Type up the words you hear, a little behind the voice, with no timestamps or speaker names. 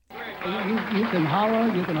You can holler,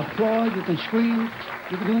 you can applaud, you can scream,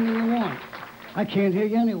 you can do anything you want. I can't hear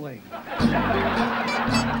you anyway.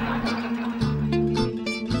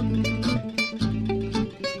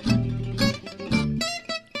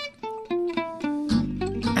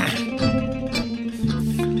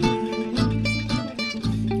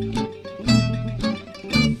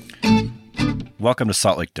 Welcome to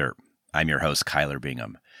Salt Lake Dirt. I'm your host, Kyler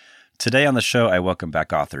Bingham. Today on the show, I welcome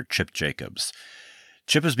back author Chip Jacobs.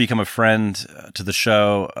 Chip has become a friend to the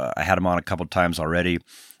show. I had him on a couple times already.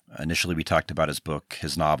 Initially, we talked about his book,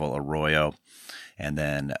 his novel, Arroyo, and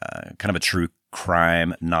then kind of a true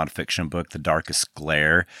crime nonfiction book, The Darkest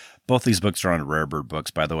Glare. Both these books are on Rare Bird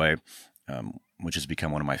Books, by the way, which has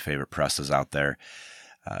become one of my favorite presses out there.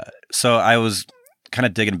 So I was kind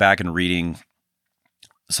of digging back and reading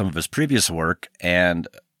some of his previous work, and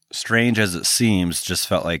Strange as It Seems just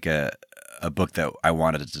felt like a book that I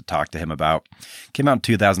wanted to talk to him about. Came out in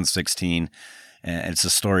 2016, and it's a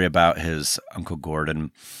story about his Uncle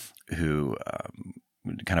Gordon, who,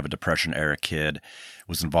 kind of a Depression-era kid,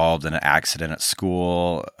 was involved in an accident at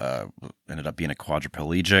school, ended up being a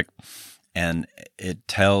quadriplegic, and it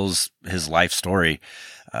tells his life story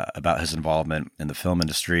about his involvement in the film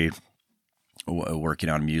industry, working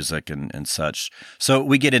on music and such. So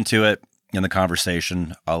we get into it in the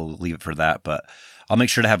conversation. I'll leave it for that, but I'll make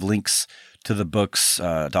sure to have links to the books,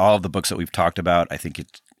 to all of the books that we've talked about. I think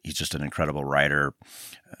he's just an incredible writer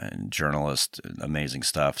and journalist, amazing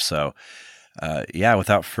stuff. So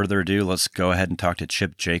without further ado, let's go ahead and talk to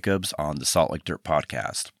Chip Jacobs on the Salt Lake Dirt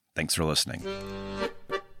podcast. Thanks for listening.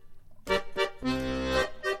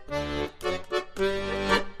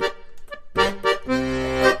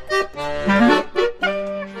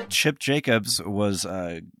 Chip Jacobs was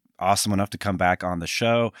awesome enough to come back on the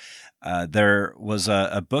show. There was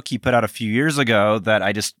a book he put out a few years ago that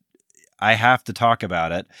I have to talk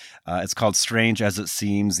about it. It's called Strange as It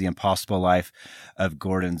Seems, The Impossible Life of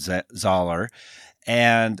Gordon Zoller.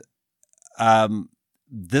 And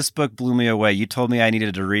this book blew me away. You told me I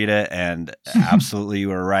needed to read it, and absolutely you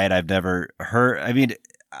were right. I've never heard,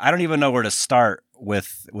 I don't even know where to start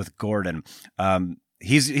with Gordon.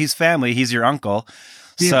 He's family. He's your uncle.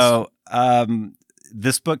 Yes. So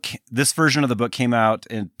this version of the book came out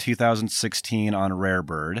in 2016 on Rare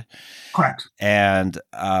Bird. Correct. And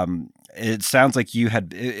it sounds like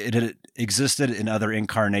it had existed in other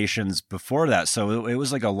incarnations before that. So it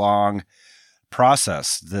was like a long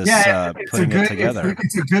process, putting it together.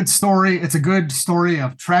 It's a good story. It's a good story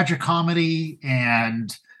of tragic comedy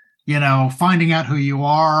and, finding out who you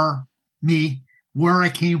are, me, where I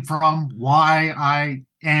came from, why I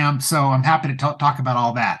am. So I'm happy to talk about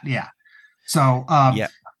all that. Yeah. So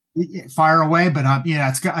fire away, but I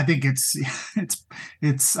think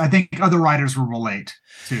I think other writers will relate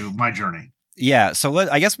to my journey. Yeah. So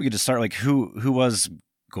I guess we could just start who was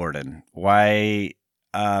Gordon? Why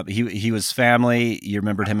he was family. You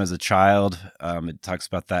remembered him as a child. It talks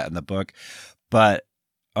about that in the book, but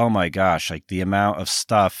oh my gosh, the amount of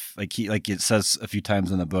stuff, it says a few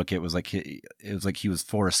times in the book, it was like he was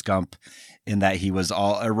Forrest Gump in that he was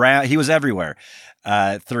all around, he was everywhere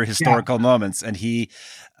through historical moments. And he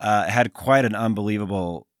had quite an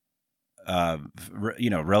unbelievable,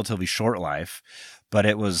 relatively short life, but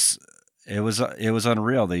it was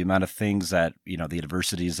unreal. The amount of things that, the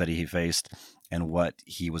adversities that he faced and what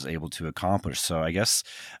he was able to accomplish. So I guess,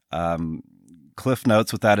 Cliff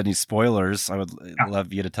Notes without any spoilers, I would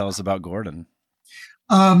love you to tell us about Gordon.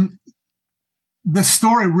 The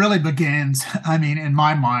story really begins, in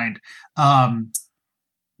my mind,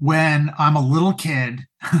 when I'm a little kid.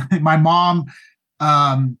 My mom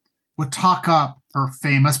would talk up her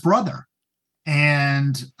famous brother,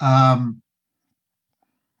 and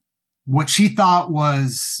what she thought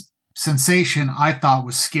was sensation, I thought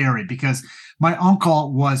was scary, because my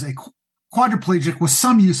uncle was a quadriplegic with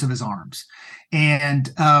some use of his arms.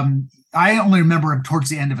 And I only remember him towards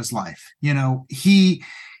the end of his life.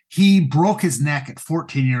 He broke his neck at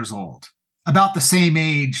 14 years old, about the same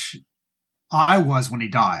age I was when he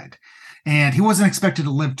died. And he wasn't expected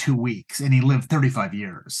to live 2 weeks, and he lived 35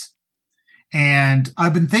 years. And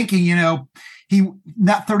I've been thinking,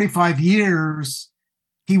 that 35 years,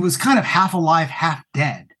 he was kind of half alive, half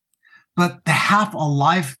dead. But the half a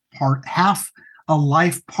life part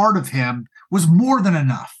of him was more than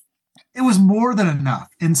enough. It was more than enough.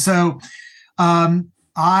 And so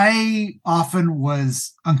I often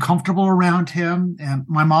was uncomfortable around him. And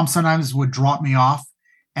my mom sometimes would drop me off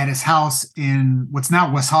at his house in what's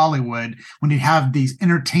now West Hollywood, when he'd have these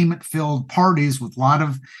entertainment-filled parties with a lot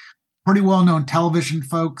of pretty well-known television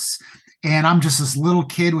folks. And I'm just this little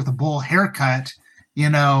kid with a bowl haircut,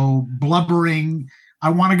 blubbering I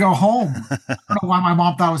want to go home. I don't know why my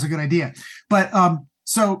mom thought it was a good idea. But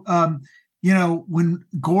when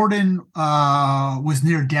Gordon was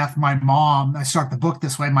near death, my mom, I start the book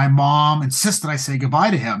this way, my mom insisted I say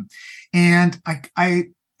goodbye to him. And I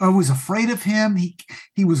was afraid of him.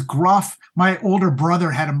 He was gruff. My older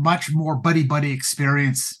brother had a much more buddy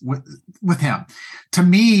experience with him. To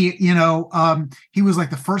me, he was like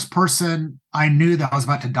the first person I knew that I was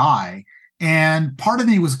about to die. And part of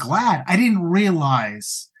me was glad. I didn't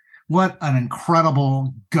realize what an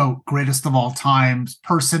incredible GOAT, greatest of all times,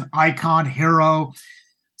 person, icon, hero,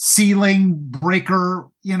 ceiling breaker.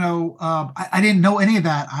 I didn't know any of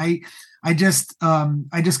that. I just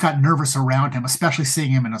got nervous around him, especially seeing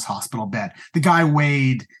him in his hospital bed. The guy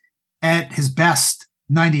weighed at his best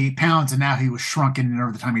 98 pounds, and now he was shrunken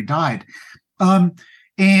over the time he died.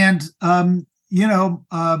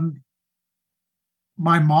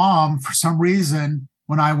 My mom, for some reason,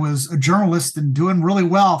 when I was a journalist and doing really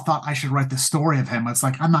well, thought I should write the story of him. It's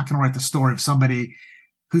like, I'm not going to write the story of somebody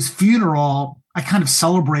whose funeral I kind of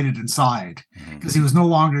celebrated inside because he was no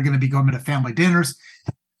longer going to be going to family dinners.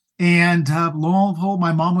 And lo and behold,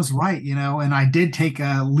 my mom was right, and I did take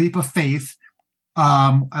a leap of faith.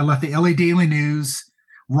 I left the LA Daily News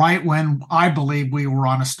right when I believed we were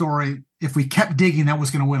on a story. If we kept digging, that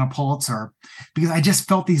was going to win a Pulitzer, because I just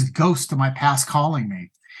felt these ghosts of my past calling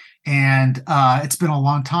me. And it's been a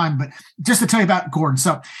long time. But just to tell you about Gordon.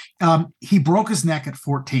 So he broke his neck at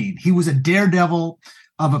 14. He was a daredevil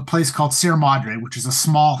of a place called Sierra Madre, which is a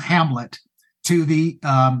small hamlet to the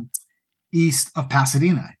east of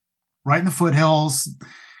Pasadena, right in the foothills,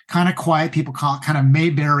 kind of quiet. People call it kind of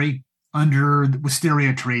Mayberry under the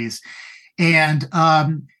wisteria trees. And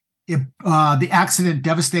the accident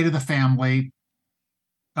devastated the family.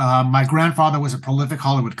 My grandfather was a prolific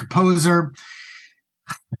Hollywood composer.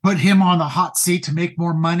 Put him on the hot seat to make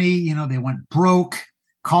more money. They went broke.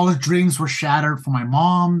 College dreams were shattered for my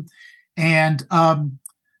mom. And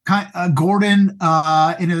Gordon,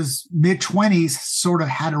 in his mid-20s, sort of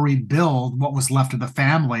had to rebuild what was left of the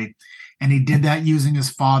family. And he did that using his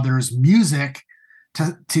father's music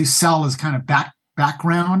to sell his kind of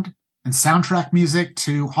background and soundtrack music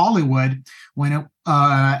to Hollywood when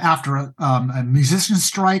after a musician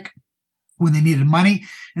strike, when they needed money.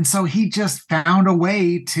 And so he just found a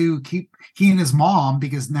way to keep, he and his mom,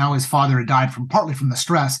 because now his father had died partly from the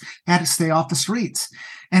stress, had to stay off the streets.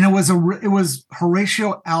 And it was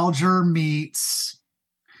Horatio Alger meets,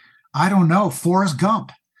 I don't know, Forrest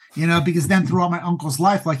Gump, because then throughout my uncle's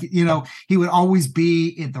life, he would always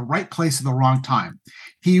be at the right place at the wrong time.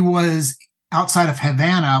 He was outside of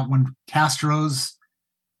Havana when Castro's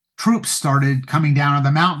troops started coming down on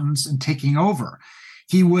the mountains and taking over.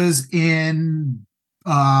 He was in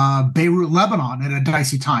Beirut, Lebanon at a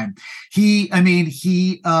dicey time. He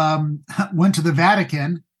went to the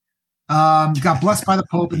Vatican, got blessed by the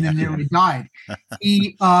Pope, and then nearly died.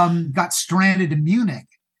 He got stranded in Munich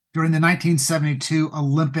during the 1972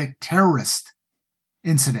 Olympic terrorist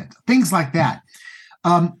incident, things like that.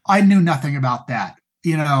 I knew nothing about that,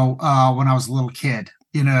 when I was a little kid.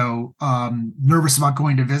 Nervous about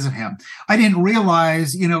going to visit him. I didn't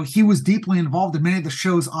realize, he was deeply involved in many of the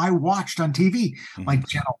shows I watched on TV, like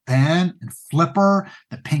Gentle Ben and Flipper,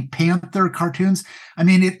 the Pink Panther cartoons. I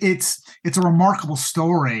mean, it's a remarkable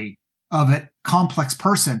story of a complex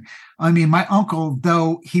person. I mean, my uncle,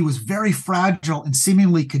 though he was very fragile and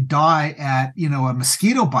seemingly could die at, a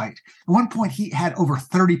mosquito bite, at one point he had over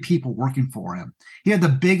 30 people working for him. He had the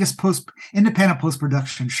biggest independent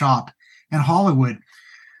post-production shop in Hollywood.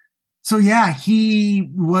 So yeah, he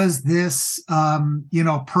was this,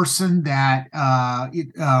 person that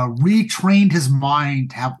retrained his mind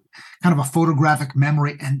to have kind of a photographic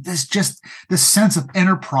memory and this sense of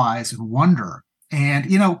enterprise and wonder. And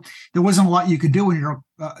there wasn't a lot you could do when you're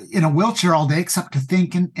in a wheelchair all day except to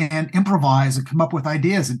think and improvise and come up with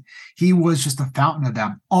ideas. And he was just a fountain of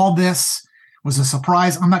them. All this was a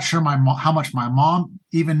surprise. I'm not sure how much my mom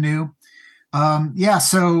even knew.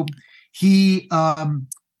 So he had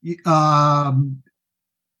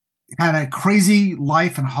a crazy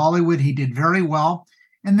life in Hollywood. He did very well.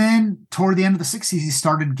 And then toward the end of the 60s, he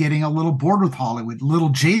started getting a little bored with Hollywood, a little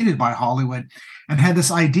jaded by Hollywood, and had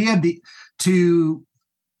this idea to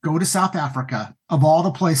go to South Africa, of all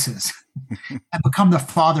the places, and become the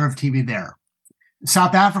father of TV there.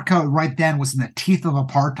 South Africa right then was in the teeth of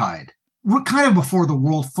apartheid. We're kind of before the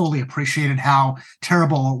world fully appreciated how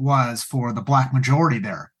terrible it was for the Black majority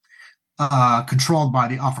there, controlled by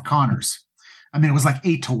the Afrikaners. I mean, it was like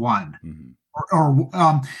 8-1.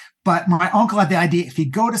 But my uncle had the idea, if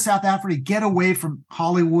he'd go to South Africa, get away from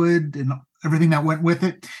Hollywood and everything that went with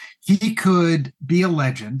it, he could be a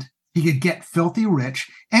legend he could get filthy rich,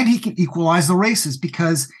 and he could equalize the races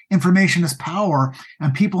because information is power,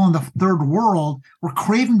 and people in the third world were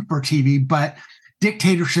craving for TV, but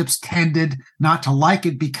dictatorships tended not to like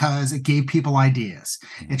it because it gave people ideas.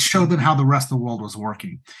 It showed them how the rest of the world was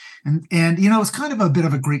working. And it's kind of a bit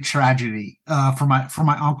of a Greek tragedy for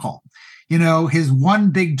my uncle. His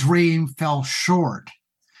one big dream fell short,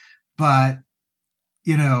 but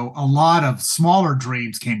a lot of smaller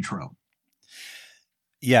dreams came true.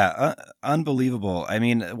 Yeah, unbelievable. I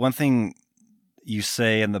mean, one thing you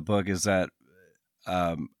say in the book is that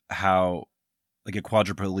how like a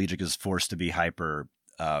quadriplegic is forced to be hyper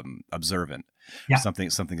observant, something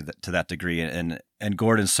to that degree, and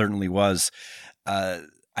Gordon certainly was.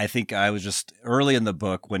 I think I was just early in the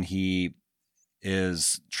book when he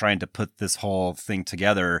is trying to put this whole thing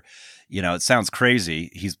together. It sounds crazy.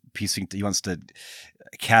 He wants to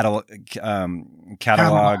catalog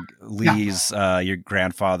Lee's your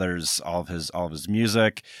grandfather's all of his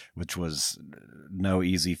music, which was no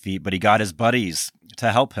easy feat, but he got his buddies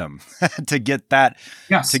to help him to get that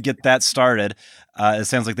started. It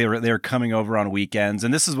sounds like they were coming over on weekends,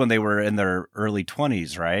 and this is when they were in their early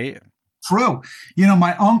 20s, right? True.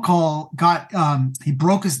 My uncle he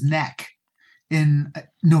broke his neck in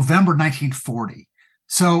November 1940.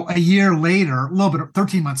 So a year later, a little bit,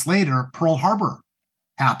 13 months later, Pearl Harbor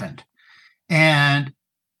happened. And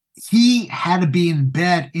he had to be in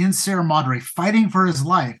bed in Sierra Madre fighting for his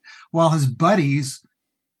life while his buddies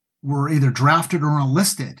were either drafted or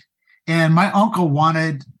enlisted. And my uncle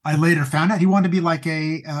I later found out he wanted to be like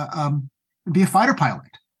be a fighter pilot.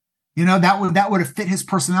 That would have fit his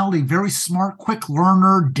personality. Very smart, quick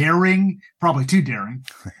learner, daring, probably too daring.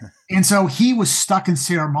 And so he was stuck in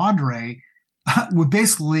Sierra Madre with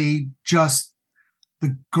basically just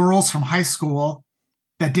the girls from high school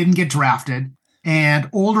that didn't get drafted and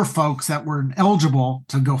older folks that were eligible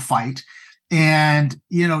to go fight and,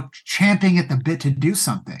 champing at the bit to do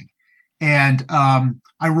something. And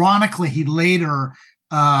ironically, he later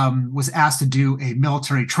was asked to do a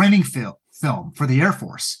military training film for the Air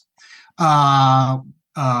Force.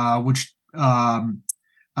 Which came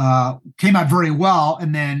out very well.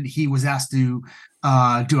 And then he was asked to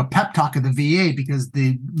do a pep talk at the VA because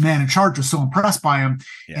the man in charge was so impressed by him.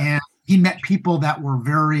 Yeah. And he met people that were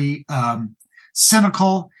very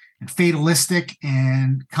cynical and fatalistic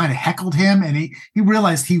and kind of heckled him. And he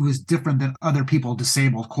realized he was different than other people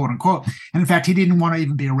disabled, quote unquote. And in fact, he didn't want to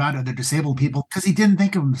even be around other disabled people because he didn't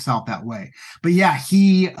think of himself that way. But yeah,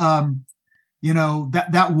 he...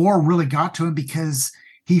 that war really got to him because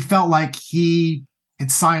he felt like he had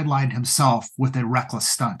sidelined himself with a reckless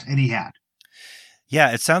stunt, and he had.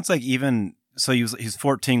 Yeah, it sounds like so he's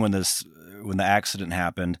 14 when the accident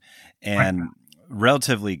happened, and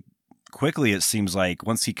relatively quickly it seems like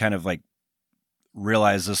once he kind of like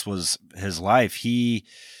realized this was his life, he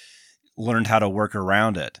learned how to work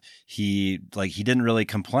around it. He didn't really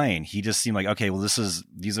complain. He just seemed like, okay, well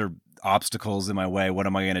these are obstacles in my way. What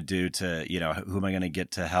am I going to do to, who am I going to get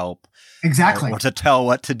to help? Exactly. Or to tell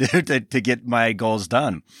what to do to get my goals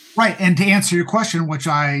done. Right. And to answer your question, which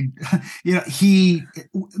buddies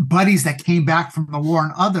that came back from the war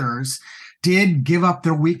and others did give up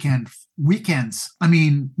their weekends. I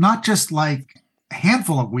mean, not just like a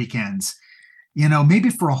handful of weekends, maybe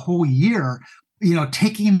for a whole year,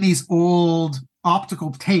 taking these old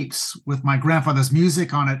optical tapes with my grandfather's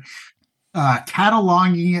music on it,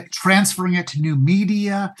 cataloging it, transferring it to new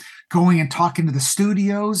media, going and talking to the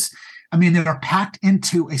studios. I mean, they are packed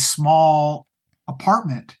into a small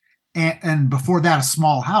apartment and before that, a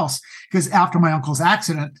small house, because after my uncle's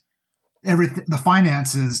accident, the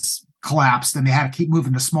finances collapsed and they had to keep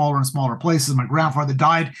moving to smaller and smaller places. My grandfather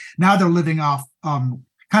died. Now they're living off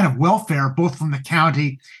kind of welfare, both from the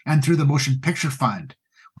county and through the Motion Picture Fund,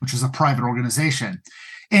 which is a private organization.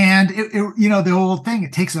 And the old thing,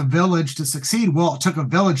 it takes a village to succeed. Well, it took a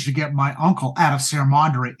village to get my uncle out of Sierra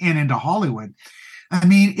Madre and into Hollywood. I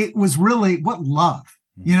mean, it was really what love,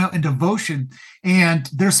 and devotion. And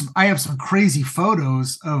I have some crazy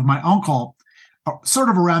photos of my uncle sort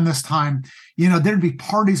of around this time. There'd be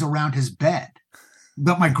parties around his bed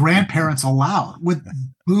that my grandparents allowed with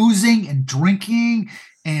boozing and drinking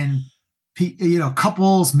and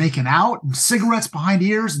couples making out and cigarettes behind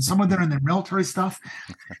ears, and some of them in their military stuff.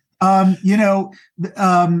 A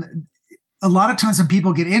lot of times when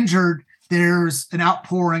people get injured, there's an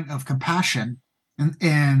outpouring of compassion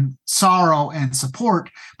and sorrow and support,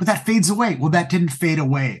 but that fades away. Well, that didn't fade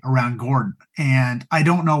away around Gordon, and I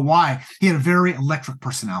don't know why. He had a very electric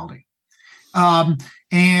personality.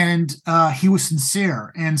 And he was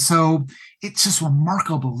sincere. And so it's just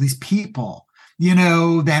remarkable, these people,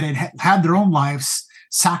 that had their own lives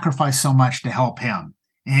sacrificed so much to help him.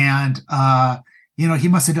 And, he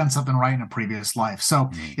must have done something right in a previous life.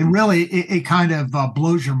 So it really, it kind of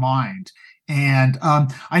blows your mind. And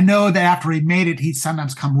I know that after he made it, he'd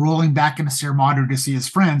sometimes come rolling back into Sierra Madre to see his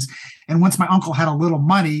friends. And once my uncle had a little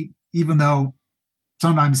money, even though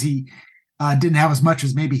sometimes he didn't have as much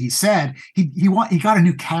as maybe he said, he got a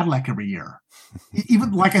new Cadillac every year.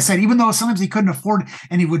 Even like I said, even though sometimes he couldn't afford it,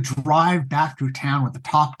 and he would drive back through town with the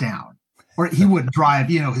top down, or he would drive,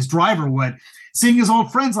 his driver would, seeing his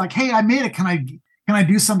old friends like, hey, I made it. Can I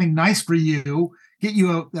do something nice for you? Get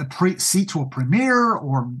you a seat to a premiere,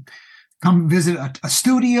 or come visit a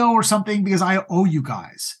studio or something, because I owe you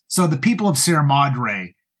guys. So the people of Sierra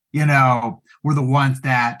Madre, were the ones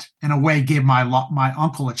that, in a way, gave my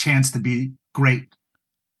uncle a chance to be great.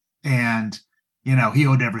 And, he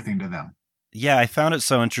owed everything to them. Yeah, I found it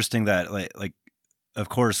so interesting that, like, of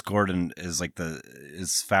course, Gordon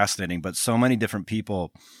is fascinating, but so many different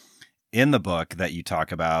people in the book that you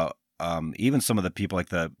talk about, even some of the people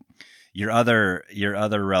like your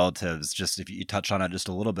other relatives, just if you touch on it just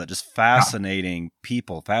a little bit, just fascinating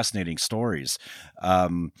people, fascinating stories.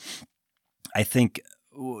 I think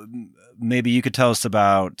maybe you could tell us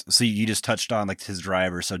about, so you just touched on like his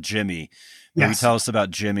driver. So Jimmy, maybe tell us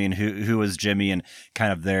about Jimmy and who was Jimmy and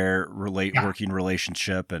kind of their working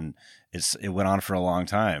relationship. And it went on for a long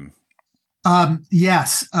time.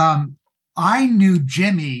 Yes. I knew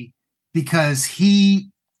Jimmy because he,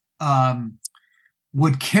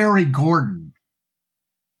 would carry Gordon,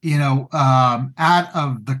 out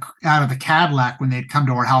of the Cadillac when they'd come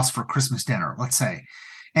to our house for Christmas dinner, let's say.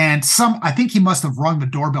 And I think he must have rung the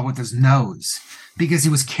doorbell with his nose, because he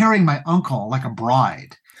was carrying my uncle like a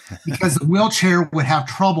bride, because the wheelchair would have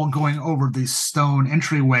trouble going over the stone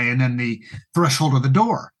entryway and then the threshold of the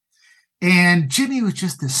door. And Jimmy was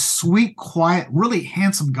just this sweet, quiet, really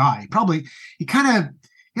handsome guy.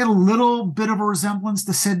 He had a little bit of a resemblance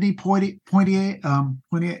to Sidney Poitier.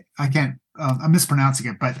 I can't, I'm mispronouncing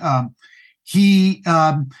it, but he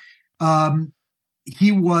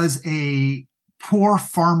was a poor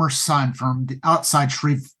farmer's son from the outside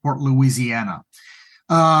Shreveport, Louisiana.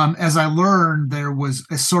 As I learned, there was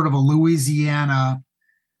a sort of a Louisiana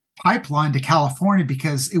pipeline to California,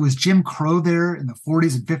 because it was Jim Crow there in the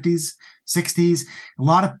 40s and 50s, 60s. A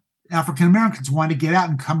lot of African Americans wanted to get out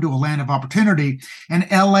and come to a land of opportunity, and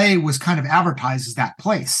LA was kind of advertised as that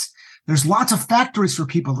place. There's lots of factories for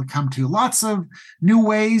people to come to, lots of new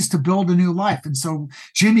ways to build a new life. And so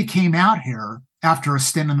Jimmy came out here after a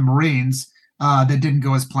stint in the Marines that didn't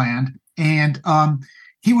go as planned. And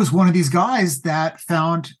he was one of these guys that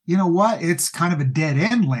found, it's kind of a dead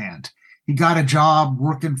end land. He got a job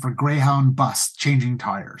working for Greyhound Bus, changing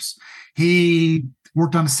tires. He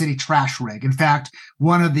worked on a city trash rig. In fact,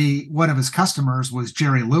 one of his customers was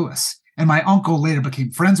Jerry Lewis. And my uncle later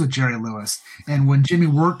became friends with Jerry Lewis. And when Jimmy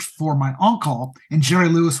worked for my uncle and Jerry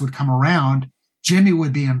Lewis would come around, Jimmy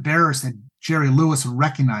would be embarrassed that Jerry Lewis would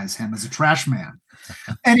recognize him as a trash man.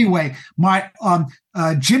 Anyway,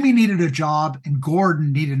 Jimmy needed a job and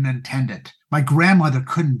Gordon needed an attendant. My grandmother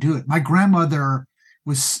couldn't do it. My grandmother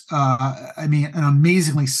was, an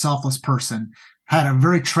amazingly selfless person, had a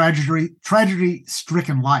very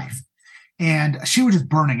tragedy-stricken life, and she was just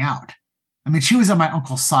burning out. She was at my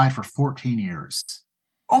uncle's side for 14 years,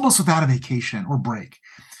 almost without a vacation or break.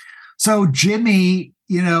 So Jimmy,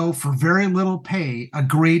 for very little pay,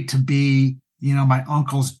 agreed to be, not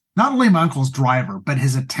only my uncle's driver, but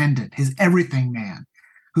his attendant, his everything man,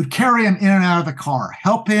 who'd carry him in and out of the car,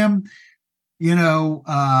 help him,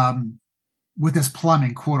 with his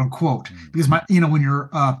plumbing, quote unquote, because when you're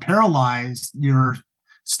paralyzed, your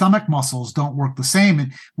stomach muscles don't work the same.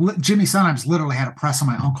 And Jimmy sometimes literally had to press on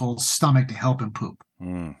my uncle's stomach to help him poop.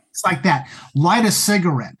 It's like that. Light a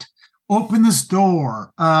cigarette, open this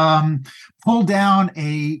door, pull down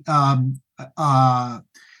a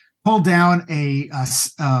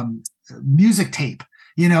music tape,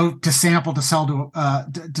 to sample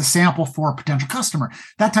to sample for a potential customer,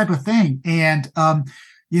 that type of thing. And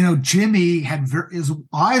Jimmy had his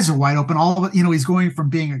eyes are wide open. He's going from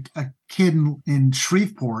being a kid in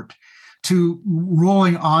Shreveport to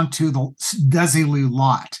rolling onto the Desilu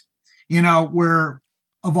lot, where,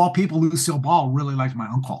 of all people, Lucille Ball really liked my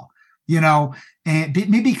uncle, and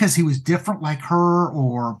maybe because he was different like her,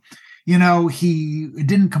 or, he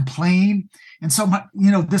didn't complain. And so,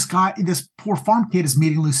 this poor farm kid is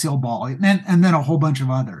meeting Lucille Ball and then a whole bunch of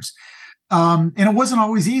others. And it wasn't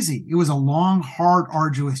always easy. It was a long, hard,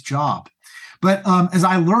 arduous job. But as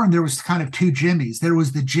I learned, there was kind of two Jimmys. There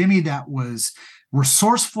was the Jimmy that was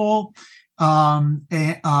resourceful and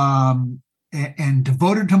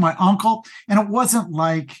devoted to my uncle. And it wasn't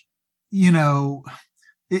like,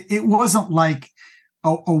 it wasn't like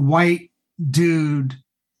a white dude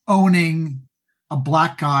owning a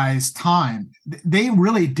black guy's time. They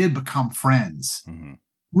really did become friends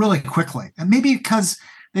really quickly. And maybe because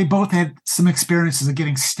they both had some experiences of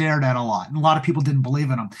getting stared at a lot, and a lot of people didn't believe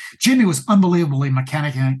in them. Jimmy was unbelievably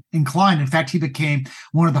mechanically inclined. In fact, he became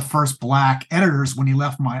one of the first black editors when he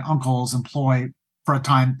left my uncle's employ for a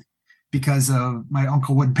time because my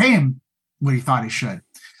uncle wouldn't pay him what he thought he should.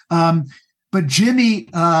 But Jimmy,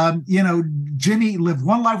 Jimmy lived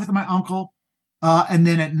one life with my uncle, and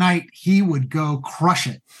then at night he would go crush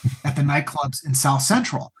it at the nightclubs in South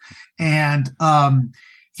Central. And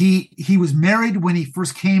he was married when he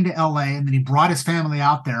first came to LA, and then he brought his family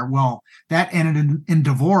out there. Well, that ended in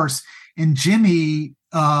divorce, and Jimmy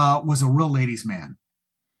was a real ladies' man,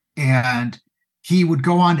 and he would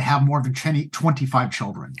go on to have more than 25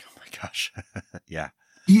 children. Oh my gosh. Yeah.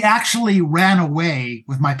 He actually ran away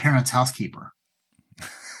with my parents' housekeeper.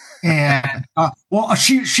 And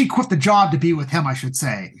she quit the job to be with him, I should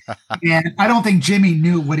say. And I don't think Jimmy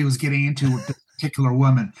knew what he was getting into with this particular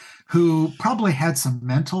woman, who probably had some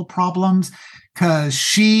mental problems, because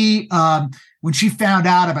she, when she found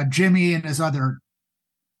out about Jimmy and his other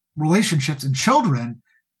relationships and children,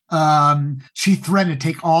 she threatened to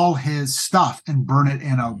take all his stuff and burn it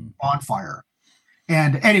in a bonfire.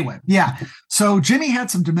 And anyway, yeah. So Jimmy had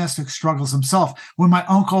some domestic struggles himself. When my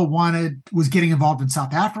uncle was getting involved in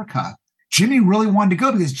South Africa, Jimmy really wanted to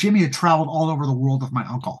go because Jimmy had traveled all over the world with my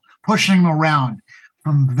uncle, pushing him around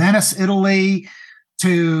from Venice, Italy,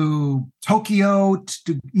 to Tokyo,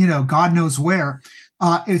 to God knows where.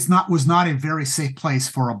 Was not a very safe place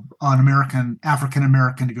for an African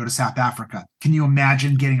American to go to South Africa. Can you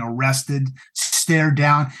imagine getting arrested, stared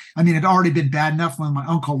down? I mean, it had already been bad enough when my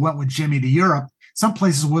uncle went with Jimmy to Europe. Some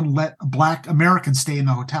places wouldn't let Black Americans stay in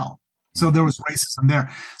the hotel. So there was racism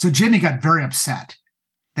there. So Jimmy got very upset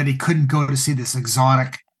that he couldn't go to see this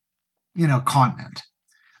exotic, continent.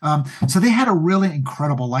 So they had a really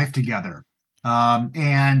incredible life together. I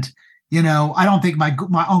don't think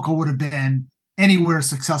my uncle would have been anywhere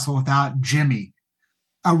successful without Jimmy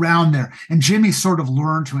around there. And Jimmy sort of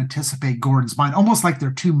learned to anticipate Gordon's mind, almost like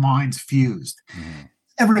their two minds fused.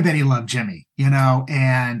 Everybody loved Jimmy,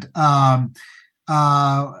 and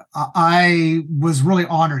I was really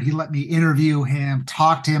honored. He let me interview him,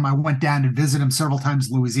 talk to him. I went down to visit him several times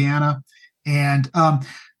in Louisiana. And when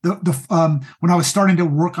I was starting to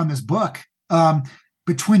work on this book,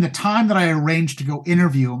 between the time that I arranged to go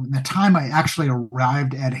interview him and the time I actually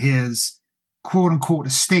arrived at his quote unquote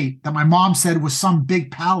estate that my mom said was some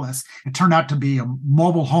big palace, it turned out to be a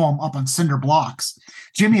mobile home up on cinder blocks,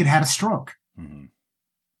 Jimmy had a stroke.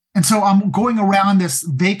 And so I'm going around this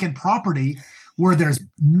vacant property where there's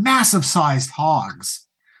massive sized hogs,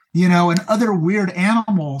 and other weird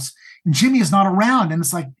animals. And Jimmy is not around. And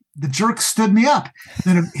it's like, the jerk stood me up.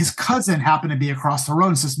 Then his cousin happened to be across the road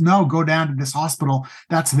and says, no, go down to this hospital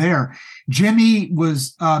that's there. Jimmy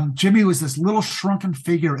was this little shrunken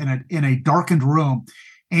figure in a darkened room.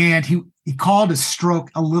 And he called his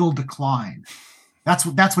stroke a little decline. That's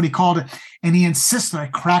what he called it. And he insisted I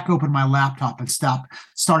crack open my laptop and start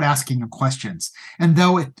asking him questions. And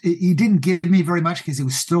though he didn't give me very much because he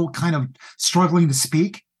was still kind of struggling to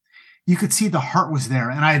speak, you could see the heart was there.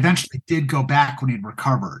 And I eventually did go back when he'd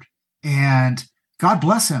recovered. And God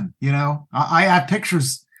bless him. I have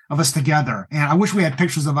pictures of us together. And I wish we had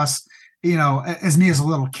pictures of us, as me as a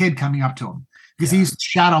little kid coming up to him, because he used to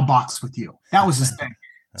shadow box with you. That was his thing.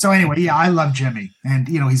 So anyway, yeah, I love Jimmy, and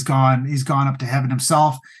he's gone up to heaven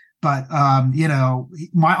himself. But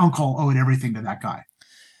my uncle owed everything to that guy.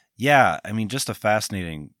 Yeah, I mean, just a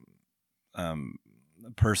fascinating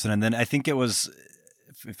person. And then I think it was,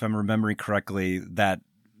 if I'm remembering correctly, that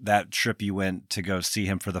trip you went to go see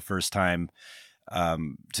him for the first time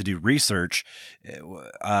to do research.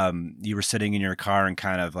 You were sitting in your car and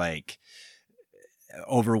kind of like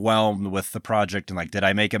overwhelmed with the project, and like, did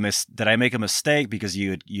I make a mistake, because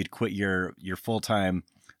you'd quit your full-time,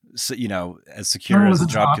 as secure as a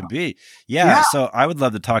job can be. Yeah. So I would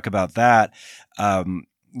love to talk about that.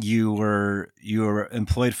 You were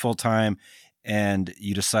employed full-time, and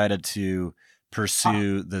you decided to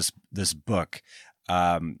pursue this book.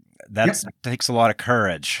 Takes a lot of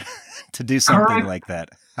courage to do something like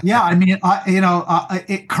that. Yeah, I mean,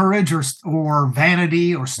 courage or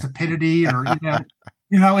vanity or stupidity, or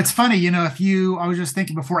it's funny. I was just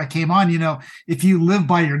thinking before I came on, if you live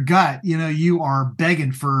by your gut, you are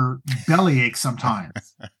begging for bellyache sometimes.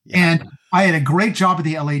 Yeah. And I had a great job at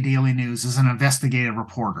the LA Daily News as an investigative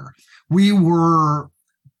reporter. We were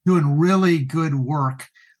doing really good work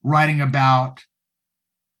writing about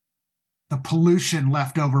the pollution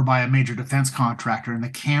left over by a major defense contractor and the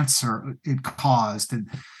cancer it caused. And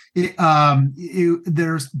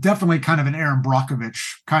there's definitely kind of an Aaron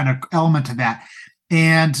Brockovich kind of element to that.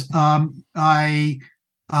 And I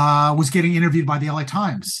was getting interviewed by the LA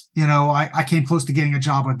Times. I came close to getting a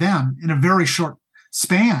job with them in a very short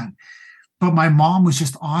span. But my mom was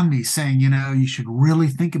just on me saying, you should really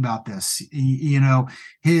think about this. She knew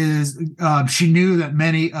that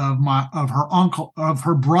many of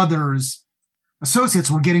her brother's associates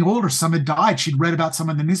were getting older. Some had died. She'd read about some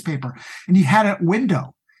in the newspaper, and you had a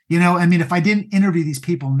window. If I didn't interview these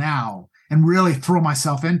people now and really throw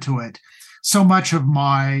myself into it, so much of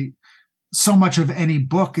any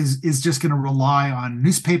book is just going to rely on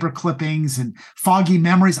newspaper clippings and foggy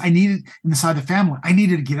memories. I needed inside the family. I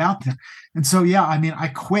needed to get out there. And so, I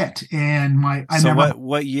quit. And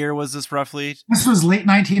what year was this roughly? This was late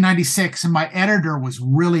 1996. And my editor was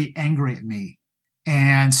really angry at me.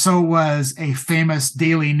 And so was a famous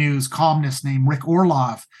Daily News columnist named Rick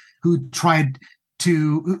Orloff, who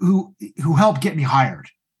helped get me hired.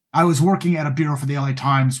 I was working at a bureau for the LA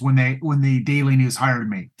Times when the Daily News hired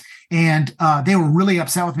me. And they were really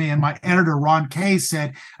upset with me. And my editor, Ron Kay,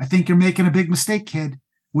 said, "I think you're making a big mistake, kid.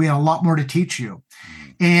 We have a lot more to teach you."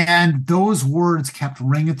 And those words kept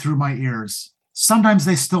ringing through my ears. Sometimes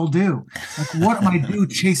they still do. Like, what am I do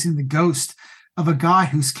chasing the ghost of a guy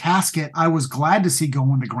whose casket I was glad to see go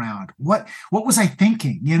on the ground? What was I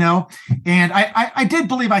thinking, And I did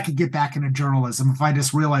believe I could get back into journalism if I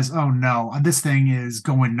just realized, oh no, this thing is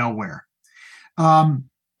going nowhere. There's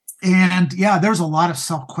a lot of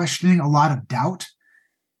self-questioning, a lot of doubt.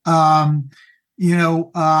 I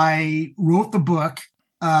wrote the book,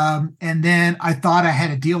 and then I thought I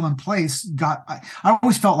had a deal in place. I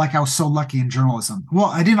always felt like I was so lucky in journalism. Well,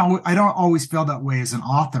 I don't always feel that way as an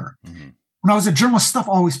author. Mm-hmm. When I was a journalist, stuff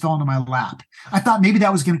always fell into my lap. I thought maybe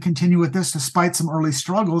that was going to continue with this despite some early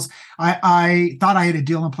struggles. I thought I had a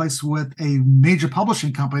deal in place with a major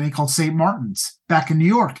publishing company called St. Martin's back in New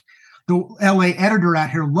York. The LA editor out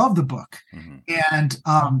here loved the book. Mm-hmm. And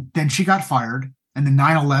then she got fired, and then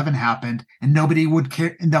 9/11 happened, and nobody would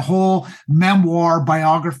care. And the whole memoir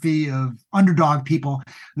biography of underdog people,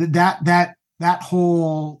 that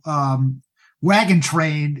whole wagon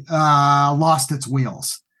train lost its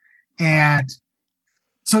wheels. And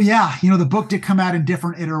so, the book did come out in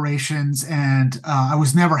different iterations, and I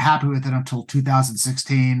was never happy with it until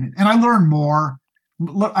 2016. And I learned more.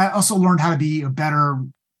 I also learned how to be a better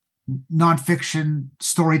nonfiction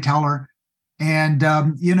storyteller. And,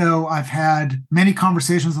 I've had many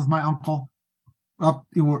conversations with my uncle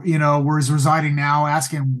where he's residing now,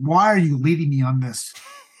 asking, why are you leading me on this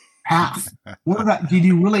path?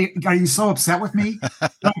 Are you so upset with me?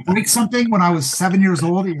 Did I break something when I was 7 years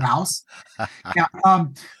old at your house? Yeah.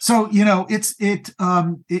 So,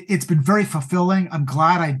 it's been very fulfilling. I'm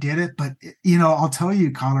glad I did it, but, I'll tell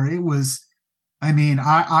you, Connor, it was,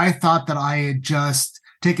 I thought that I had just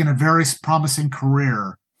taken a very promising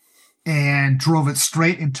career and drove it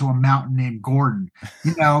straight into a mountain named Gordon,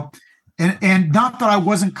 and not that I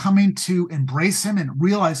wasn't coming to embrace him and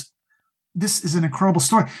realize this is an incredible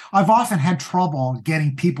story. I've often had trouble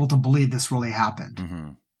getting people to believe this really happened,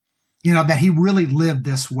 mm-hmm. That he really lived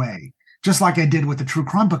this way, just like I did with the true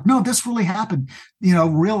crime book. No, this really happened.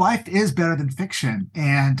 Real life is better than fiction.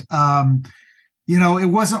 And, it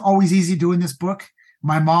wasn't always easy doing this book.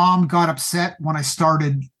 My mom got upset when I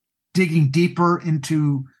started digging deeper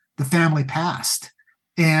into the family past.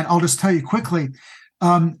 And I'll just tell you quickly,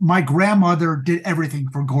 my grandmother did everything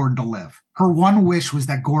for Gordon to live. Her one wish was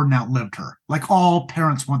that Gordon outlived her. Like all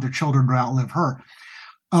parents want their children to outlive her.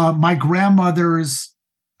 My grandmother's,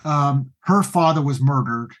 her father was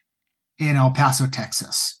murdered in El Paso,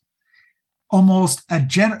 Texas.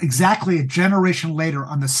 Exactly a generation later,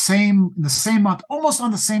 in the same month, almost on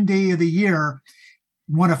the same day of the year,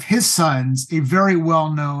 one of his sons, a very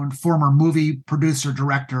well-known former movie producer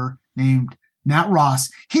director named Nat Ross,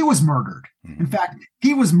 he was murdered. Mm-hmm. In fact,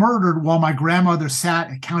 he was murdered while my grandmother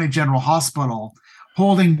sat at County General Hospital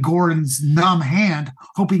holding Gordon's numb hand,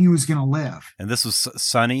 hoping he was going to live. And this was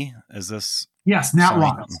Sonny? Is this? Yes, Nat Sonny?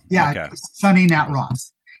 Ross. Yeah, okay. Sonny Nat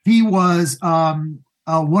Ross. He was one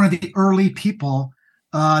of the early people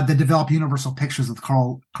that developed Universal Pictures with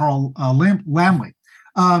Carl Laemmle.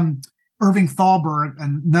 Irving Thalberg,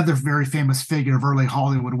 another very famous figure of early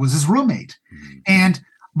Hollywood, was his roommate. Mm-hmm. And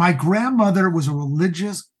my grandmother was a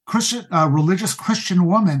religious Christian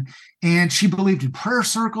woman, and she believed in prayer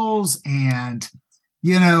circles and,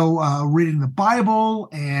 reading the Bible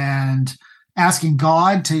and, asking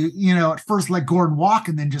God to, at first let Gordon walk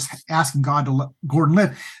and then just asking God to let Gordon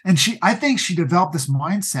live. And I think she developed this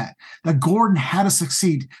mindset that Gordon had to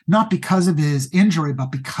succeed, not because of his injury,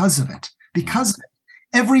 but because of it. Because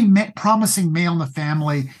every promising male in the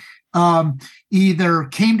family either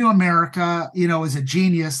came to America, as a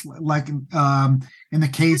genius, like in the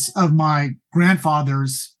case of my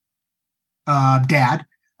grandfather's dad,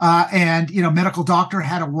 and medical doctor,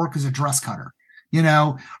 had to work as a dress cutter.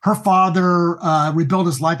 Her father rebuilt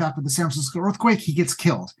his life after the San Francisco earthquake. He gets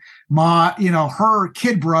killed. Her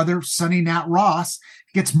kid brother, Sonny Nat Ross,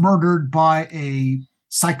 gets murdered by a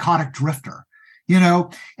psychotic drifter.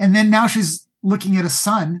 And then now she's looking at a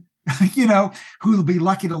son, who will be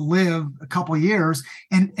lucky to live a couple of years,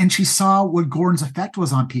 and she saw what Gordon's effect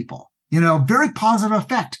was on people. Very positive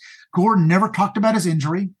effect. Gordon never talked about his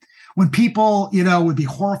injury. When people, would be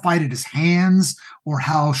horrified at his hands or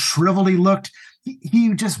how shriveled he looked,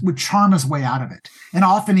 he just would charm his way out of it. And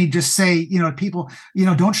often he'd just say, to people,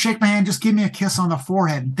 don't shake my hand, just give me a kiss on the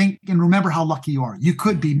forehead and remember how lucky you are. You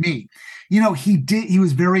could be me. He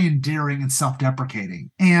was very endearing and self-deprecating.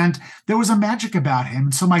 And there was a magic about him.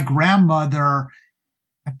 And so my grandmother,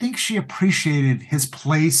 I think she appreciated his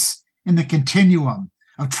place in the continuum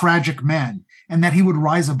of tragic men and that he would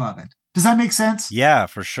rise above it. Does that make sense? Yeah,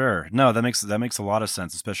 for sure. No, that makes a lot of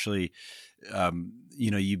sense, especially,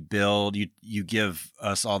 you give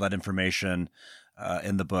us all that information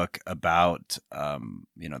in the book about,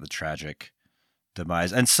 the tragic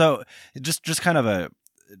demise. And so just kind of a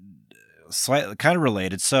slightly kind of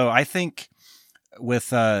related. So I think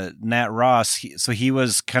with Nat Ross, he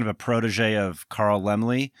was kind of a protege of Carl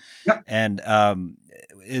Laemmle. Yep. And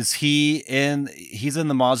he's in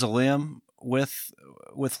the mausoleum with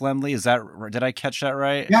Laemmle? Did I catch that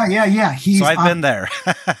right? Yeah. So I've been there.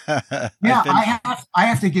 I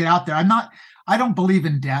have to get out there. I don't believe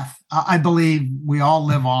in death. I believe we all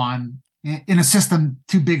live on in a system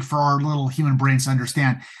too big for our little human brains to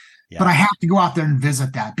understand. Yeah. But I have to go out there and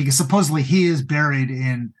visit that because supposedly he is buried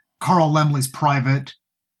in Carl Laemmle's private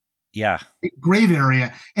grave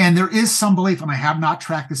area. And there is some belief, and I have not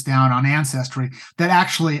tracked this down on Ancestry, that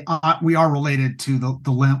actually we are related to the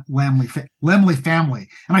Laemmle family.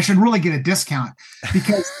 And I should really get a discount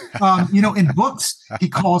because, in books, he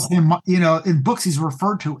calls him, in books, he's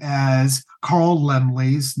referred to as Carl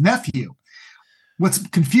Laemmle's nephew. What's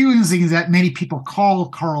confusing is that many people call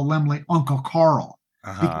Carl Laemmle Uncle Carl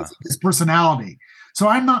because of his personality. So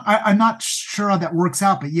I'm not sure how that works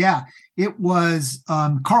out, but yeah, it was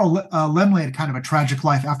Carl Laemmle had kind of a tragic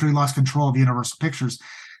life after he lost control of Universal Pictures.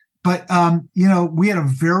 But we had a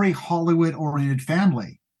very Hollywood-oriented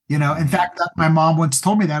family. In fact, my mom once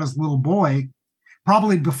told me that as a little boy,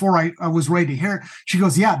 probably before I was ready to hear it. She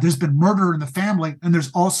goes, "Yeah, there's been murder in the family, and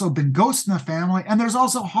there's also been ghosts in the family, and there's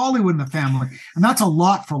also Hollywood in the family." And that's a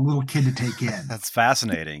lot for a little kid to take in. That's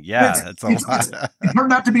fascinating. Yeah, that's a lot. It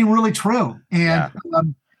turned out to be really true. And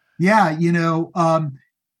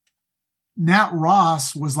Nat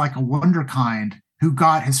Ross was like a wonderkind who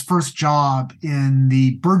got his first job in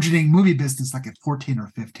the burgeoning movie business like at 14 or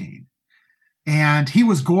 15. And he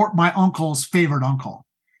was my uncle's favorite uncle.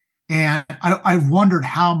 And I wondered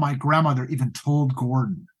how my grandmother even told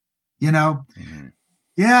Gordon, Mm-hmm.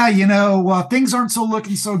 Things aren't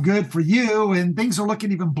looking so good for you, and things are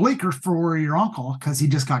looking even bleaker for your uncle because he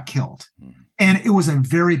just got killed. Mm-hmm. And it was a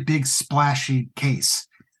very big, splashy case.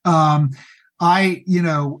 I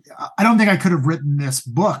don't think I could have written this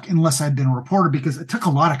book unless I'd been a reporter because it took a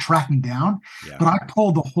lot of tracking down. Yeah. But I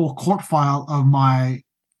pulled the whole court file of my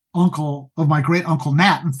great uncle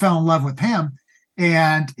Nat and fell in love with him.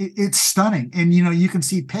 And it's stunning. And, you can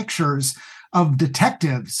see pictures of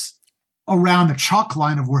detectives around the chalk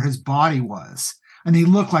line of where his body was. And they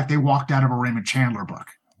look like they walked out of a Raymond Chandler book.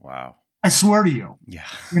 Wow. I swear to you. Yeah.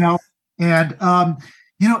 And,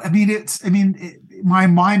 my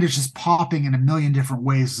mind is just popping in a million different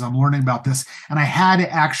ways as I'm learning about this. And I had to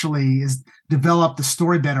actually develop the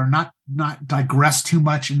story better, not digress too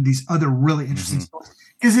much in these other really interesting stories.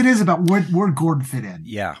 Because it is about where Gordon fit in.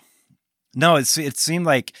 Yeah. No, it seemed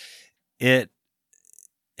like it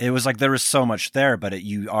was like there was so much there, but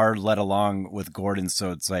you are led along with Gordon.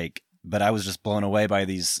 So it's like, but I was just blown away by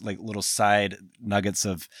these like little side nuggets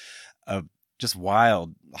of just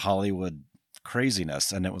wild Hollywood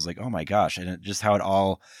craziness. And it was like, oh my gosh. And just how it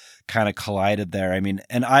all kind of collided there. I mean,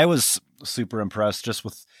 and I was super impressed just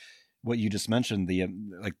with what you just mentioned, the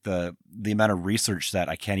amount of research that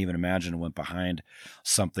I can't even imagine went behind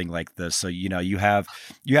something like this. So, you have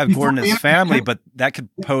Gordon as family, but that could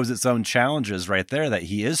pose its own challenges right there, that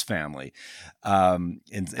he is family,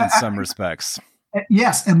 in some respects.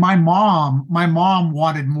 Yes, and my mom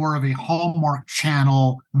wanted more of a Hallmark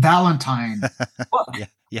Channel Valentine book, Yeah.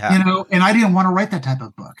 Yeah. and I didn't want to write that type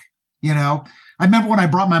of book. I remember when I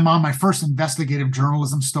brought my mom my first investigative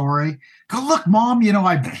journalism story. Go, look, mom,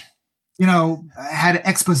 I had an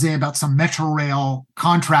expose about some Metro Rail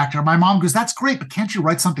contractor. My mom goes, "That's great, but can't you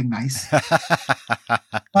write something nice?"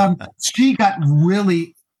 She got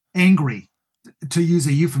really angry, to use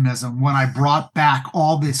a euphemism, when I brought back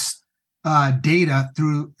all this data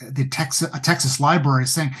through the Texas library,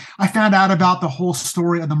 saying, "I found out about the whole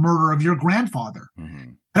story of the murder of your grandfather.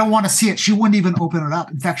 Mhm. I don't want to see it." She wouldn't even open it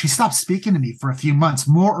up. In fact, she stopped speaking to me for a few months,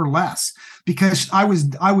 more or less, because I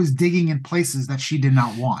was digging in places that she did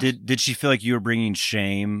not want. Did she feel like you were bringing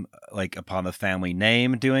shame, like, upon the family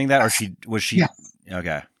name doing that, or was she? Yeah.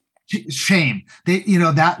 Okay. Shame.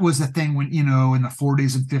 That was the thing when, in the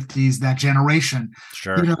 40s and 50s, that generation,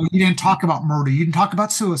 Sure. you didn't talk about murder. You didn't talk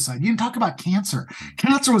about suicide. You didn't talk about cancer.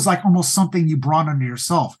 Cancer was like almost something you brought under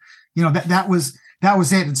yourself. That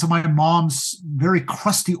was it. And so my mom's very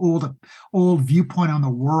crusty old viewpoint on the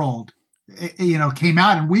world, came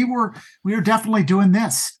out, and we were definitely doing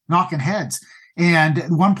this, knocking heads. And at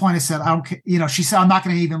one point I said, "I don't," she said, "I'm not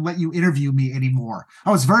going to even let you interview me anymore."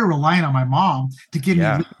 I was very reliant on my mom to give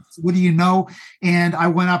me, "What do you know?" And I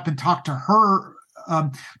went up and talked to her,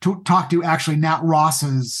 to talk to actually Nat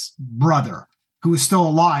Ross's brother, who is still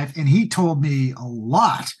alive. And he told me a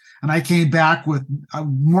lot. And I came back with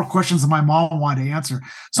more questions than my mom wanted to answer.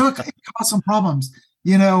 So it caused some problems.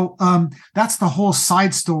 That's the whole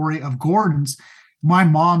side story of Gordon's. My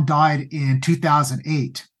mom died in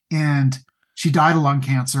 2008, and she died of lung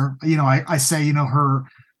cancer. I say,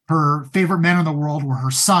 her favorite men in the world were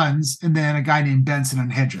her sons, and then a guy named Benson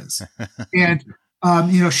and Hedges. And,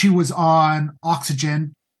 she was on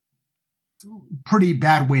oxygen, pretty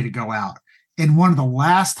bad way to go out. And one of the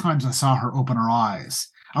last times I saw her open her eyes,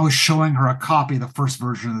 I was showing her a copy of the first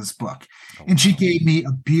version of this book. And she gave me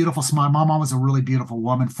a beautiful smile. My mom was a really beautiful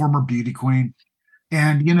woman, former beauty queen.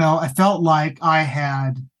 And, I felt like I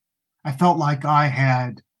had,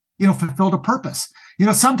 fulfilled a purpose.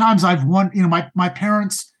 Sometimes I've my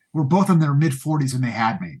parents were both in their mid 40s when they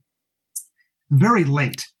had me. Very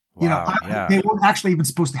late. Wow, They weren't actually even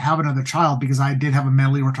supposed to have another child, because I did have a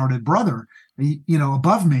mentally retarded brother,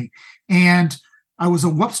 above me. And I was a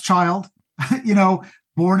whoops child,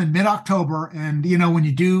 born in mid-October. And, when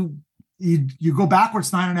you go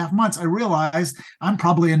backwards 9.5 months, I realized I'm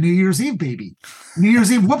probably a New Year's Eve baby, New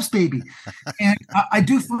Year's Eve whoops baby. And I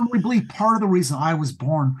do firmly believe part of the reason I was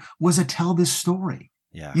born was to tell this story.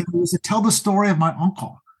 Yeah. It was to tell the story of my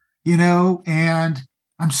uncle, and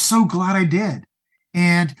I'm so glad I did.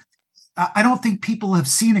 And I don't think people have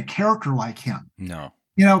seen a character like him. No.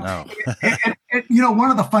 No. and,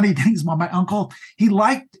 one of the funny things about my uncle,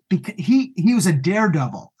 because he was a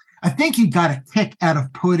daredevil. I think he got a kick out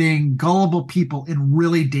of putting gullible people in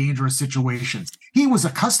really dangerous situations. He was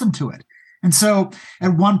accustomed to it. And so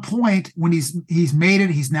at one point, when he's made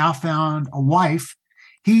it, he's now found a wife.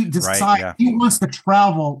 He decides he wants to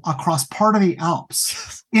travel across part of the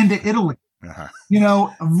Alps into Italy. Uh-huh.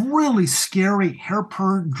 A really scary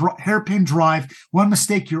hairpin drive. One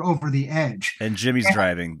mistake, you're over the edge. And Jimmy's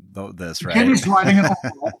driving this, right? Jimmy's driving an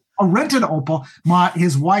Opel, a rented Opel.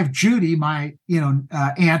 His wife Judy, my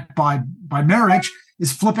aunt by marriage,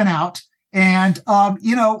 is flipping out, and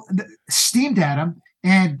steamed at him,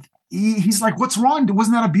 and he's like, "What's wrong?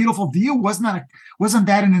 Wasn't that a beautiful view? Wasn't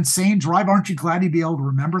that an insane drive? Aren't you glad you'd be able to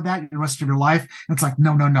remember that the rest of your life?" And it's like,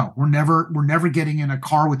 no. We're never getting in a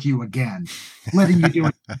car with you again, letting you do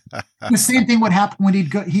it. The same thing would happen when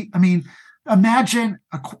he'd go. Imagine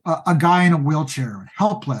a guy in a wheelchair,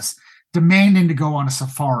 helpless, demanding to go on a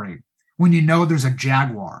safari when there's a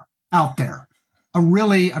jaguar out there, a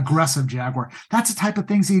really aggressive jaguar. That's the type of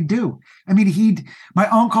things he'd do. My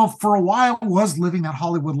uncle for a while was living that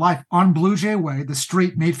Hollywood life on Blue Jay Way, the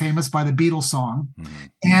street made famous by the Beatles song. Mm-hmm.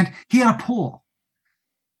 And he had a pool.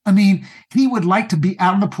 He would like to be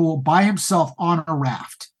out in the pool by himself on a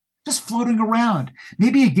raft, just floating around.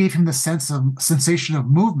 Maybe it gave him the sensation of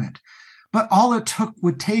movement, but all it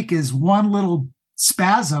would take is one little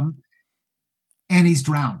spasm and he's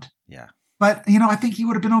drowned. Yeah. But, I think he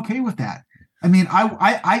would have been okay with that.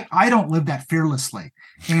 I don't live that fearlessly,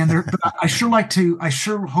 but I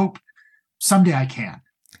sure hope someday I can.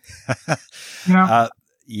 Yeah.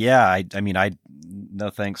 No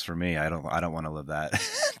thanks for me. I don't want to live that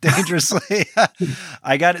dangerously.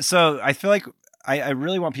 I got it. So I feel like I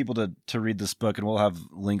really want people to read this book, and we'll have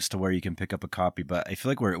links to where you can pick up a copy, but I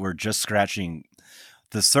feel like we're just scratching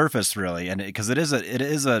the surface, really. And because it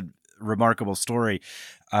is a remarkable story.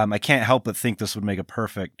 I can't help but think this would make a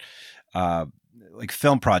perfect like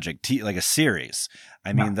film project, like a series.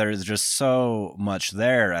 I mean, there's just so much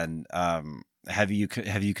there. And have you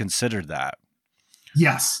considered that?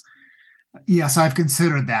 Yes, I've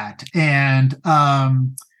considered that, and I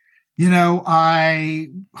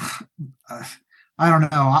don't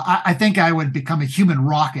know. I think I would become a human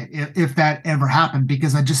rocket if that ever happened,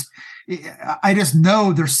 because I just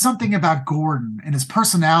know there's something about Gordon and his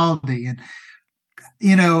personality, and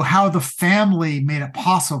how the family made it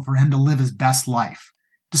possible for him to live his best life,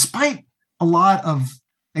 despite a lot of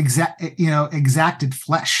exacted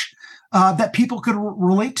flesh that people could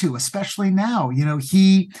relate to, especially now.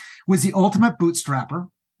 He was the ultimate bootstrapper.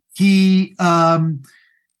 He, got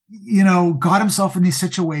himself in these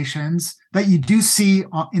situations that you do see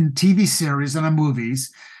in TV series and in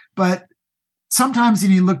movies, but sometimes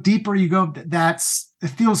when you look deeper, you go, it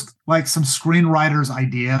feels like some screenwriter's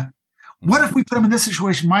idea. What if we put him in this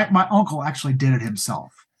situation? My uncle actually did it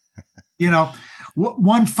himself.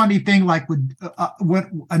 One funny thing, like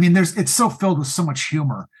it's so filled with so much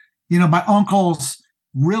humor. My uncle's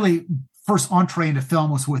really first entree into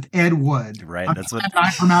film was with Ed Wood. Right. That's what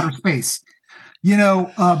from Outer Space. He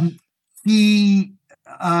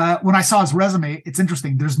when I saw his resume, it's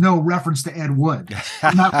interesting. There's no reference to Ed Wood.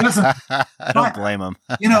 I don't blame him.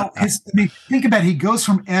 Think about it. He goes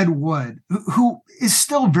from Ed Wood, who is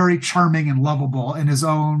still very charming and lovable in his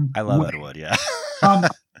own I love way. Ed Wood, yeah.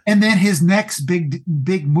 And then his next big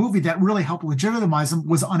movie that really helped legitimize him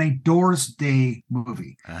was on a Doris Day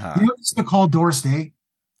movie. Uh-huh. You know what it's called, Doris Day?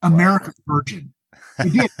 America's Virgin.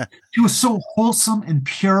 She was so wholesome and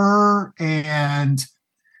pure, and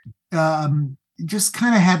just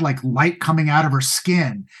kind of had like light coming out of her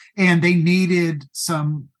skin, and they needed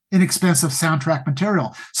some inexpensive soundtrack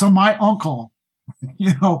material. So my uncle,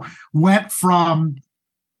 went from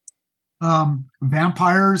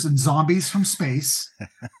vampires and zombies from space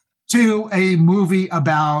to a movie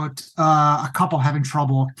about a couple having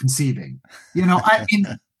trouble conceiving.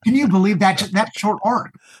 Can you believe that short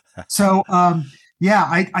arc? So I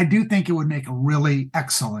do think it would make a really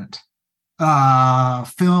excellent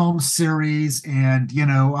film series, and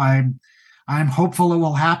I'm hopeful it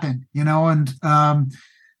will happen. And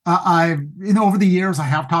over the years I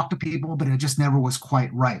have talked to people, but it just never was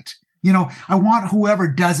quite right. I want whoever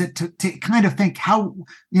does it to kind of think how,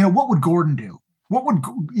 what would Gordon do? What would,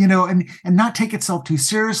 and not take itself too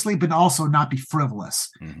seriously, but also not be frivolous,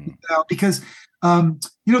 because,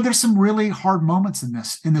 there's some really hard moments in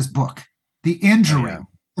this book, the injury,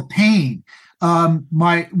 the pain. When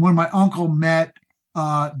my uncle met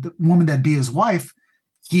the woman that'd be his wife,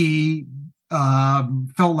 he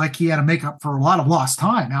felt like he had to make up for a lot of lost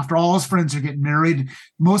time. After all his friends are getting married,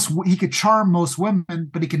 he could charm most women,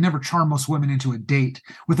 but he could never charm most women into a date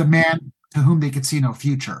with a man to whom they could see no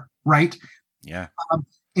future. Right? Yeah.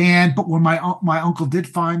 But when my uncle did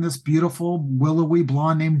find this beautiful willowy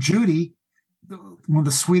blonde named Judy, one of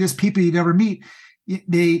the sweetest people you'd ever meet,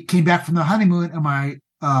 they came back from the honeymoon, and my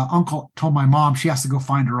uncle told my mom she has to go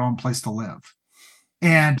find her own place to live.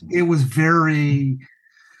 And it was very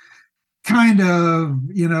kind of,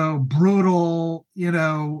 brutal, you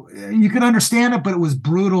can understand it, but it was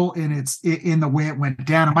brutal in the way it went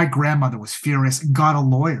down. And my grandmother was furious and got a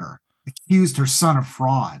lawyer, accused her son of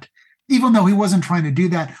fraud, even though he wasn't trying to do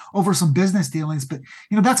that over some business dealings. But,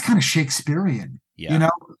 that's kind of Shakespearean. Yeah.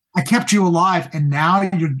 I kept you alive, and now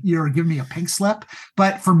you're giving me a pink slip.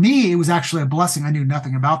 But for me, it was actually a blessing. I knew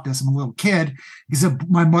nothing about this. I'm a little kid, because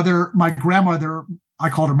my grandmother, I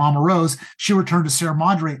called her Mama Rose. She returned to Sierra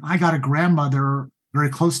Madre. I got a grandmother very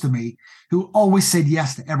close to me who always said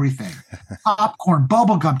yes to everything. Popcorn,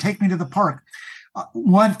 bubble gum, take me to the park.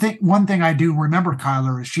 One thing I do remember,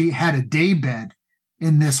 Kyler, is she had a day bed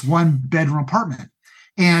in this one bedroom apartment.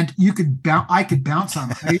 And I could bounce on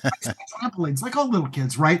trampolines like all little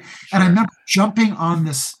kids, right? Sure. And I remember jumping on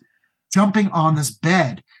this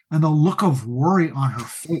bed, and the look of worry on her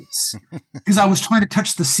face, because I was trying to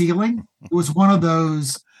touch the ceiling. It was one of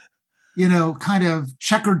those, kind of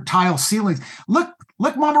checkered tile ceilings. Look,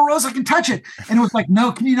 Mama Rose, I can touch it. And it was like,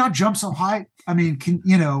 no, can you not jump so high? I mean,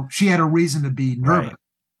 she had a reason to be nervous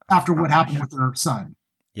after what happened with her son.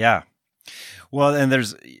 Yeah. Well, and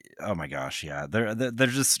there's, oh my gosh, yeah, they're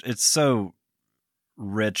just, it's so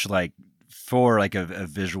rich, like for like a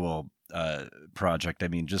visual project. I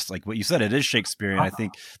mean, just like what you said, it is Shakespearean. I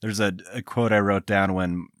think there's a quote I wrote down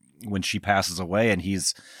when she passes away, and he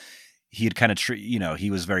had kind of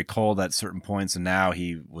he was very cold at certain points, and now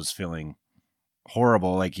he was feeling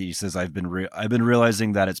horrible. Like he says, I've been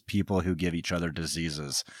realizing that it's people who give each other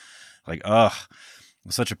diseases. Like,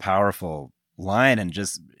 such a powerful line, and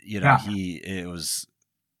just he was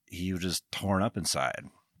just torn up inside.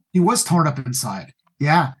 He was torn up inside.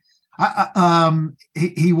 Yeah.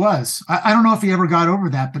 He was. I don't know if he ever got over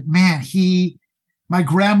that, but man, my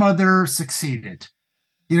grandmother succeeded.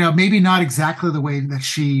 Maybe not exactly the way that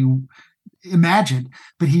she imagined,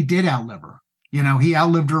 but he did outlive her. He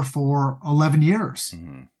outlived her for 11 years.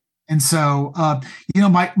 Mm-hmm. And so,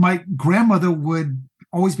 my grandmother would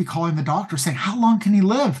always be calling the doctor saying, how long can he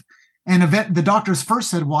live? And the doctors first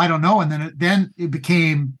said, well, I don't know. And then it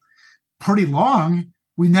became pretty long.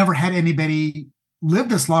 We never had anybody live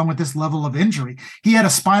this long with this level of injury. He had a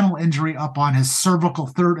spinal injury up on his cervical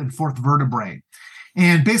third and fourth vertebrae.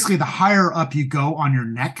 And basically, the higher up you go on your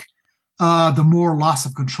neck, the more loss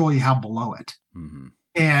of control you have below it. Mm-hmm.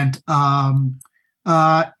 And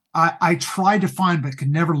I tried to find, but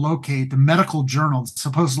could never locate the medical journal that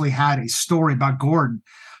supposedly had a story about Gordon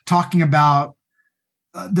talking about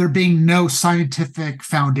there being no scientific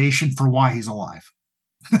foundation for why he's alive.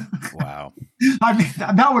 Wow. I mean,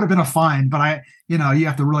 that would have been a find, but you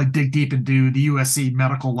have to really dig deep into the USC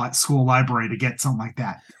medical school library to get something like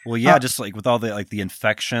that. Well, yeah, just like with all the the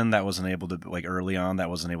infection that wasn't able to early on, that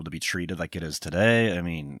wasn't able to be treated like it is today. I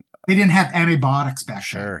mean, they didn't have antibiotics back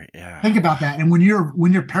then. Sure, yeah. Think about that. And when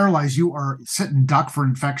you're paralyzed, you are sitting duck for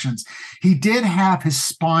infections. He did have his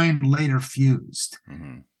spine later fused.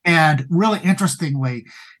 Mm-hmm. And really interestingly,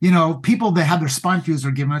 people that have their spine fused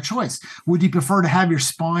are given a choice. Would you prefer to have your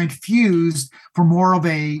spine fused for more of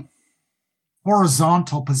a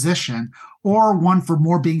horizontal position or one for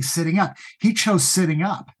more being sitting up? He chose sitting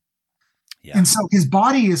up. Yeah. And so his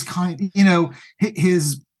body is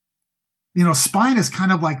his spine is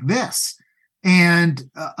kind of like this. And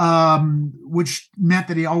which meant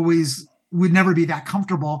that he always would never be that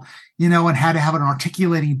comfortable, and had to have an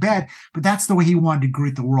articulating bed. But that's the way he wanted to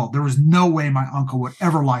greet the world. There was no way my uncle would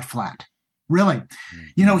ever lie flat. Really.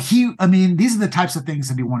 Mm-hmm. These are the types of things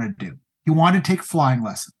that he wanted to do. He wanted to take flying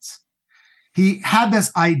lessons. He had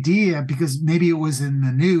this idea, because maybe it was in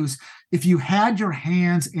the news, if you had your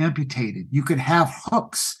hands amputated, you could have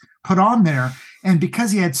hooks put on there. And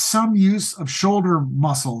because he had some use of shoulder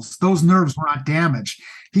muscles, those nerves were not damaged.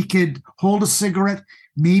 He could hold a cigarette,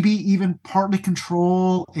 maybe even partly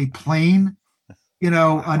control a plane,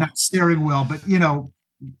 not steering wheel, but,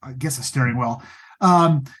 I guess a steering wheel.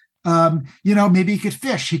 Maybe he could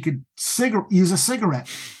fish. He could use a cigarette.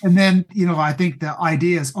 And then, I think the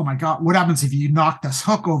idea is, oh my God, what happens if you knocked this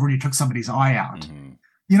hook over and you took somebody's eye out?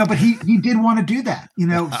 Mm-hmm. But he did want to do that.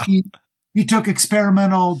 Wow. He took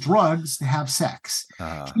experimental drugs to have sex.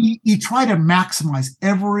 He tried to maximize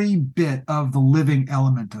every bit of the living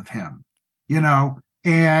element of him,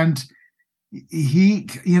 and he,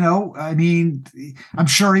 I'm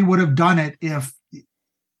sure he would have done it if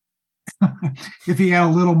he had a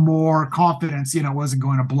little more confidence, it wasn't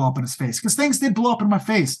going to blow up in his face, because things did blow up in my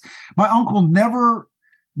face. My uncle never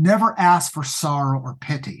asked for sorrow or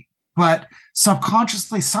pity, but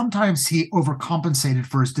subconsciously, sometimes he overcompensated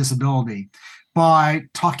for his disability by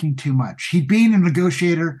talking too much. He'd been a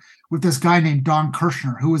negotiator with this guy named Don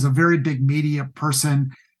Kirshner, who was a very big media person.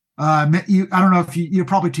 I don't know if you're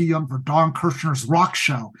probably too young for Don Kirshner's Rock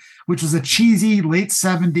Show, which was a cheesy late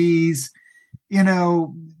 70s,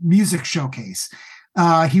 music showcase.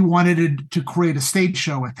 He wanted to create a stage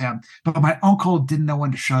show with him, but my uncle didn't know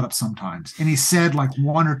when to shut up sometimes. And he said like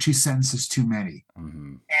one or two sentences too many.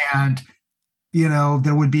 Mm-hmm. And,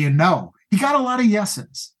 there would be a no. He got a lot of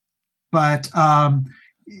yeses, but your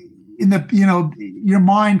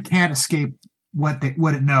mind can't escape what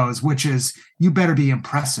it knows, which is you better be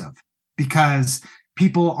impressive, because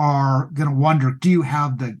people are going to wonder, do you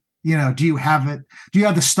have the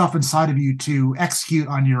stuff inside of you to execute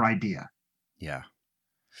on your idea? Yeah.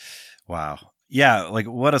 Wow. Yeah. Like,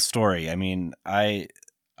 what a story. I mean, I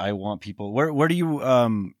want people, where do you,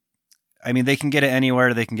 they can get it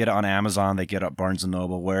anywhere. They can get it on Amazon. They get it at Barnes and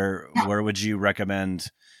Noble. Where would you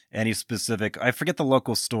recommend any specific, I forget the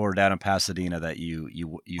local store down in Pasadena that you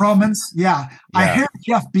Romans. Yeah. I hear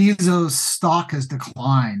Jeff Bezos' stock has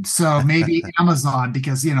declined. So maybe Amazon,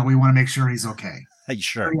 because, we want to make sure he's okay.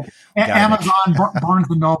 Sure. Amazon, Barnes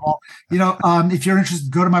and Noble, if you're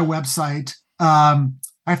interested, go to my website. I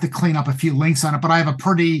have to clean up a few links on it, but I have a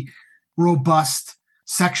pretty robust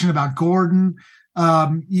section about Gordon.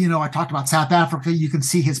 I talked about South Africa. You can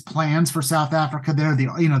see his plans for South Africa there. He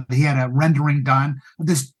had a rendering done of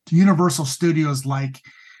this Universal Studios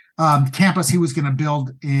campus he was going to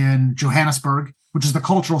build in Johannesburg, which is the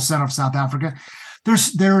cultural center of South Africa.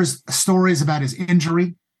 There's stories about his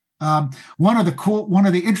injury. One of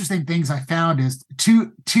the interesting things I found is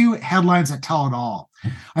two headlines that tell it all.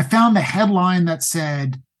 I found the headline that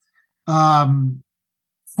said,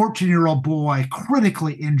 14-year-old boy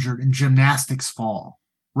critically injured in gymnastics fall.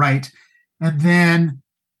 right? And then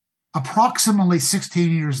approximately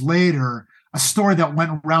 16 years later, a story that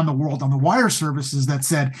went around the world on the wire services that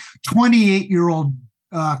said 28-year-old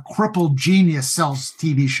crippled genius sells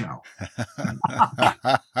TV show.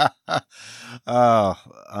 Oh,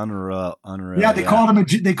 unreal. Yeah, they called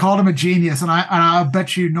him a genius, and I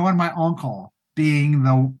bet you, knowing my uncle being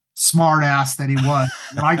the smart ass that he was,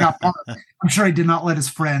 when I got part of it, I'm sure he did not let his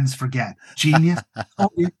friends forget. Genius. Oh,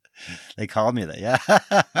 yeah. They called me that. Yeah.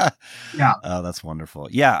 Yeah. Oh, that's wonderful.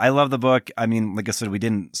 Yeah. I love the book. I mean, like I said, we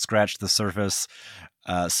didn't scratch the surface.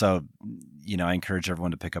 So, I encourage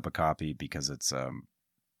everyone to pick up a copy because it's,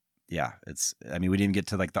 we didn't get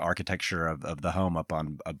to like the architecture of the home up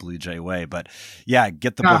on a Blue Jay Way, but yeah,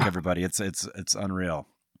 get the book, everybody. It's unreal.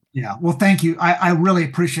 Yeah. Well, thank you. I really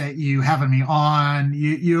appreciate you having me on.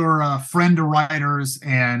 You're a friend of writers,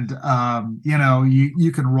 and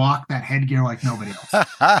you can rock that headgear like nobody else.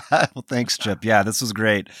 Well, thanks, Chip. Yeah, this was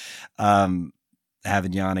great. Having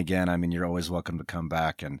you on again. I mean, you're always welcome to come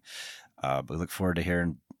back, and we look forward to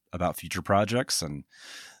hearing about future projects. And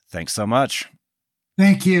thanks so much.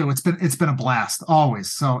 Thank you. It's been a blast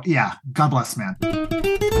always. So yeah, God bless, man.